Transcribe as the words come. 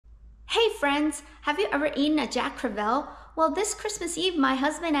Hey friends, have you ever eaten a Jack Crevalle? Well, this Christmas Eve, my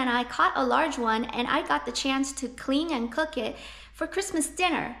husband and I caught a large one and I got the chance to clean and cook it for Christmas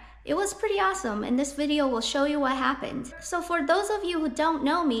dinner. It was pretty awesome and this video will show you what happened. So for those of you who don't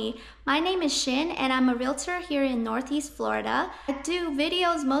know me, my name is Shin and I'm a realtor here in Northeast Florida. I do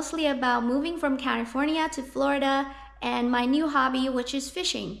videos mostly about moving from California to Florida and my new hobby, which is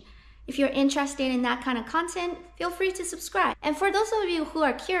fishing. If you're interested in that kind of content, feel free to subscribe. And for those of you who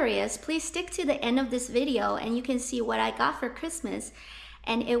are curious, please stick to the end of this video and you can see what I got for Christmas,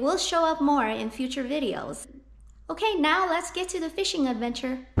 and it will show up more in future videos. Okay, now let's get to the fishing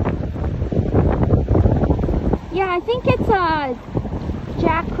adventure. Yeah, I think it's a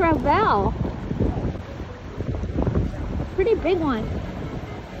Jack Crevalle. Pretty big one.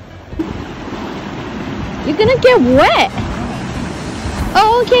 You're gonna get wet.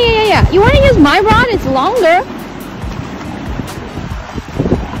 Oh, okay, yeah. You want to use my rod? It's longer.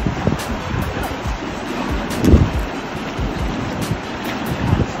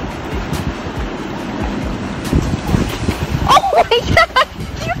 Oh my God!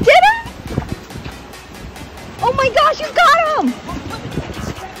 You did it! Oh my gosh, you got him!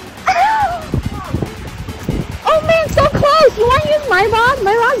 Oh man, so close! You want to use my rod?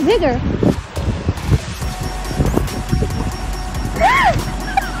 My rod's bigger.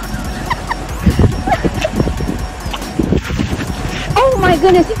 Oh my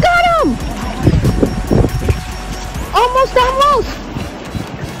goodness, you got him! Almost.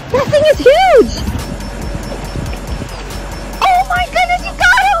 That thing is huge! Oh my goodness, you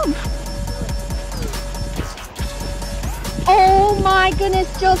got him! Oh my goodness,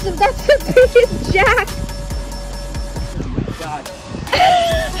 Joseph, that's the biggest jack! God.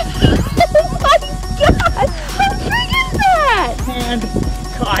 Oh my God! How big is that? And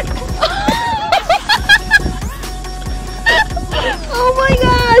caught. Oh my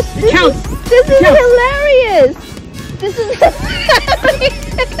gosh! This is hilarious! This is hilarious!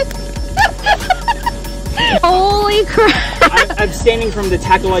 Holy crap! I'm standing from the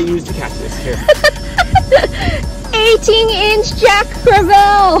tackle I used to catch this here. 18-inch Jack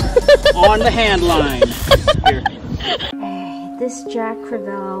Crevalle! On the hand line. Here. This Jack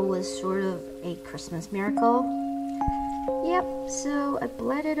Crevalle was sort of a Christmas miracle. Yep, so I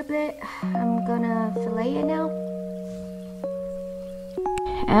bled it a bit. I'm gonna fillet it now.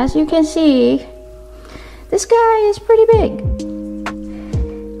 As you can see, this guy is pretty big.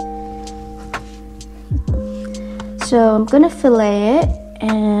 So I'm gonna fillet it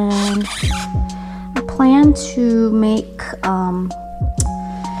and I plan to make a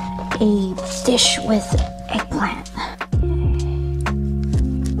dish with eggplant.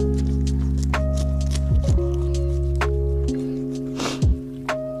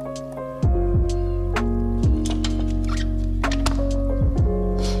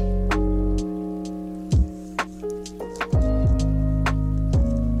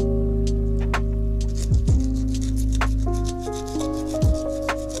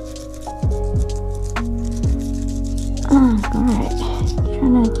 Alright,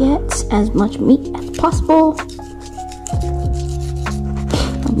 trying to get as much meat as possible.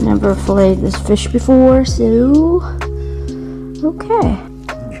 I've never filleted this fish before, so okay. I'm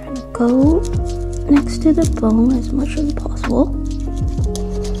trying to go next to the bone as much as possible.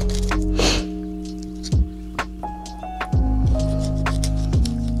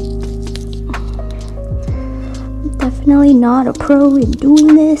 I'm definitely not a pro in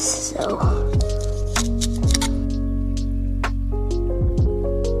doing this, so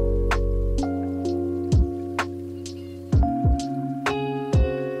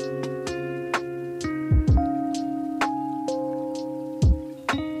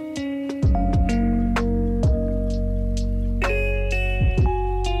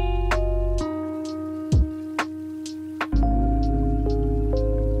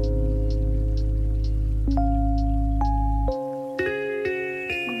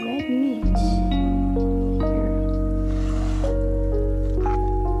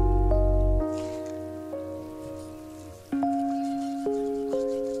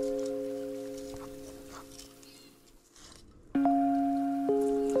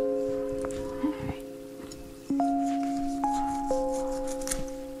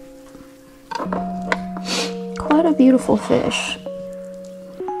quite a beautiful fish.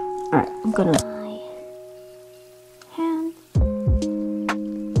 Alright, I'm gonna my hand.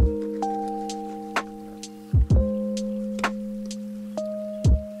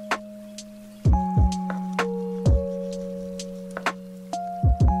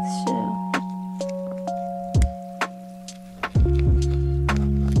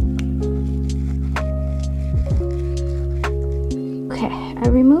 Okay, I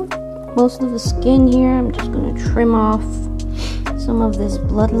removed most of the skin here. I'm just gonna trim off some of this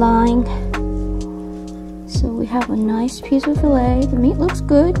bloodline. So we have a nice piece of filet. The meat looks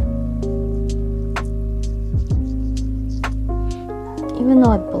good. Even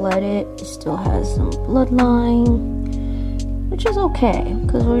though I bled it, it still has some bloodline, which is okay,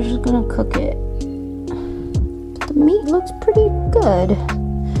 because we're just gonna cook it. But the meat looks pretty good.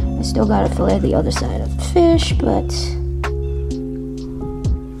 I still gotta fillet the other side of the fish, but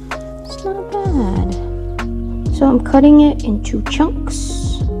it's not bad. So I'm cutting it into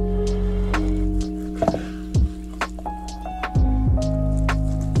chunks.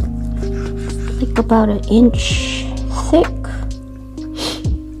 Like about 1 inch thick.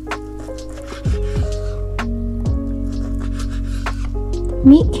 The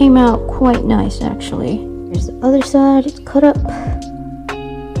meat came out quite nice, actually. Here's the other side, it's cut up.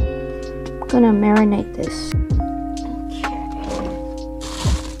 I'm gonna marinate this.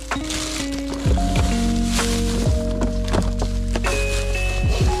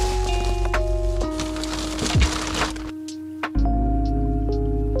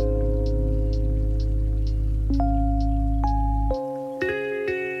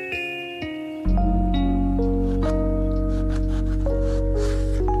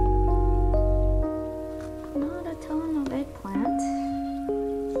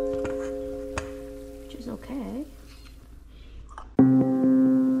 Okay.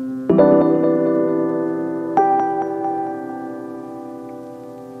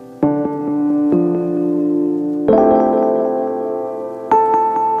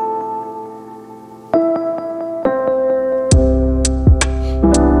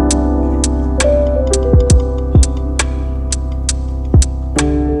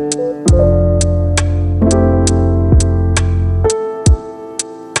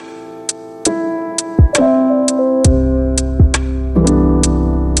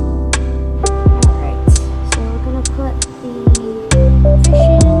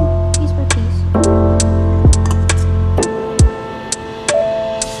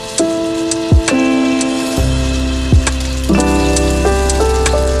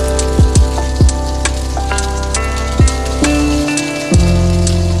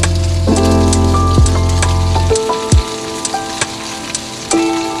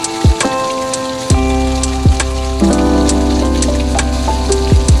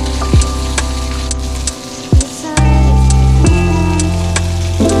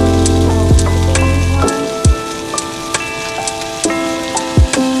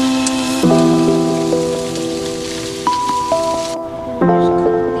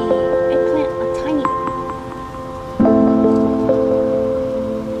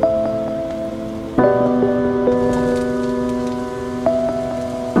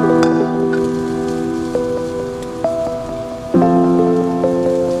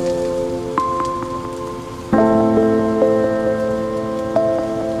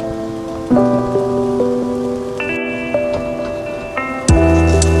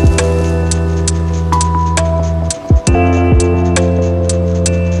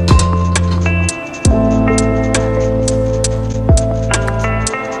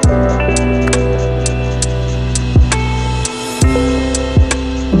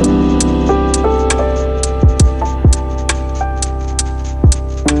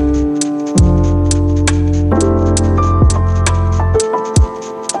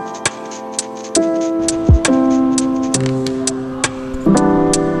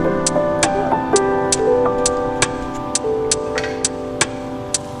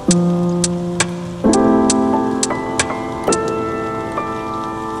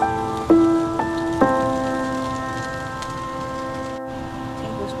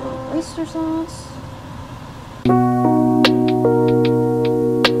 Oyster sauce.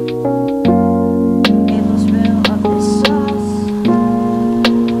 Tablespoon of this sauce.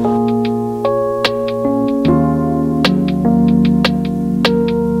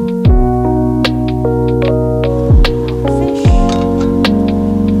 Fish.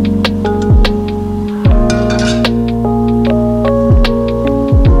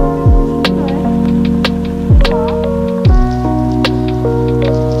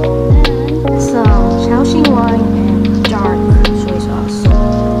 Wine and dark soy sauce.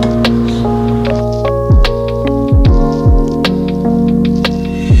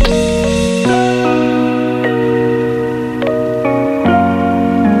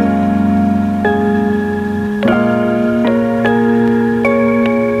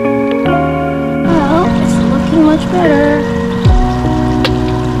 Well, it's looking much better.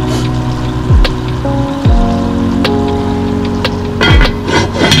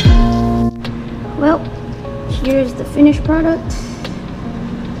 Well, here's the finished product.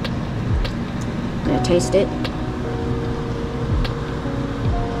 taste it.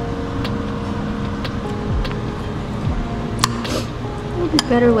 It would be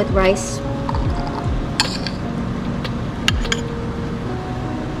better with rice.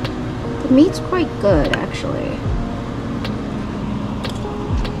 The meat's quite good, actually.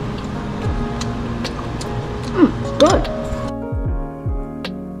 It's good.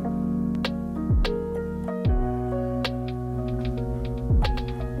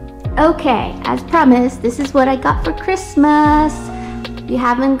 Okay, as promised, this is what I got for Christmas. We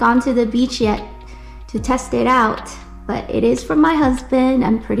haven't gone to the beach yet to test it out, but it is from my husband.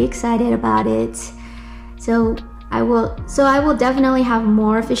 I'm pretty excited about it. So I will definitely have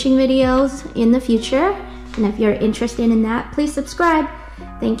more fishing videos in the future. And if you're interested in that, please subscribe.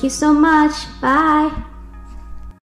 Thank you so much. Bye.